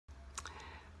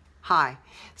Hi,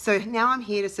 so now I'm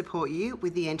here to support you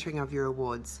with the entering of your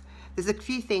awards. There's a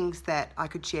few things that I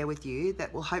could share with you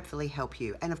that will hopefully help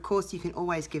you, and of course you can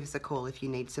always give us a call if you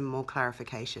need some more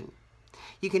clarification.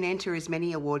 You can enter as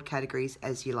many award categories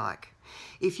as you like.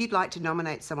 If you'd like to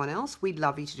nominate someone else, we'd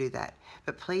love you to do that.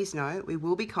 But please know we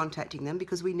will be contacting them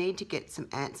because we need to get some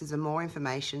answers and more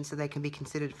information so they can be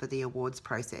considered for the awards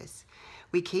process.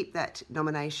 We keep that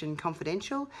nomination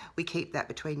confidential, we keep that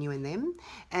between you and them,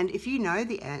 and if you know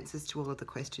the answers to all of the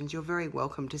questions, you're very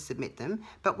welcome to submit them,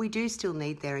 but we do still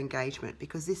need their engagement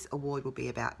because this award will be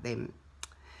about them.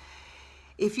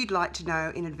 If you'd like to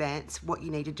know in advance what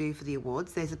you need to do for the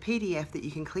awards, there's a PDF that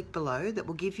you can click below that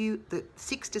will give you the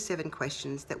 6 to 7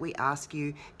 questions that we ask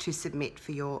you to submit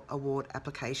for your award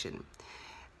application.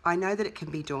 I know that it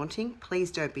can be daunting. Please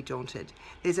don't be daunted.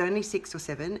 There's only 6 or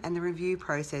 7 and the review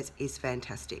process is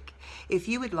fantastic. If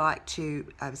you would like to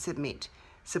submit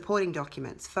supporting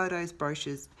documents, photos,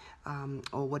 brochures,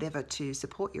 or whatever to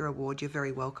support your award, you're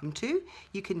very welcome to.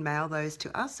 You can mail those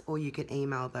to us or you can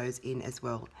email those in as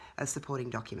well as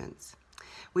supporting documents.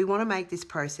 We want to make this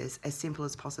process as simple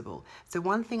as possible. So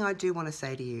one thing I do want to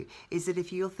say to you is that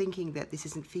if you're thinking that this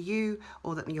isn't for you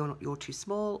or that you're too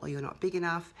small or you're not big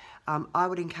enough, I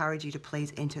would encourage you to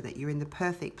please enter that you're in the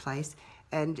perfect place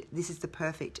and this is the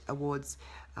perfect awards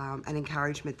and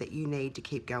encouragement that you need to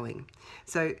keep going.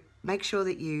 So make sure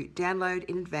that you download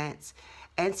in advance,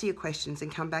 answer your questions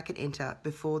and come back and enter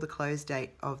before the close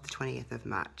date of the 20th of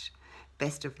March.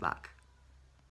 Best of luck.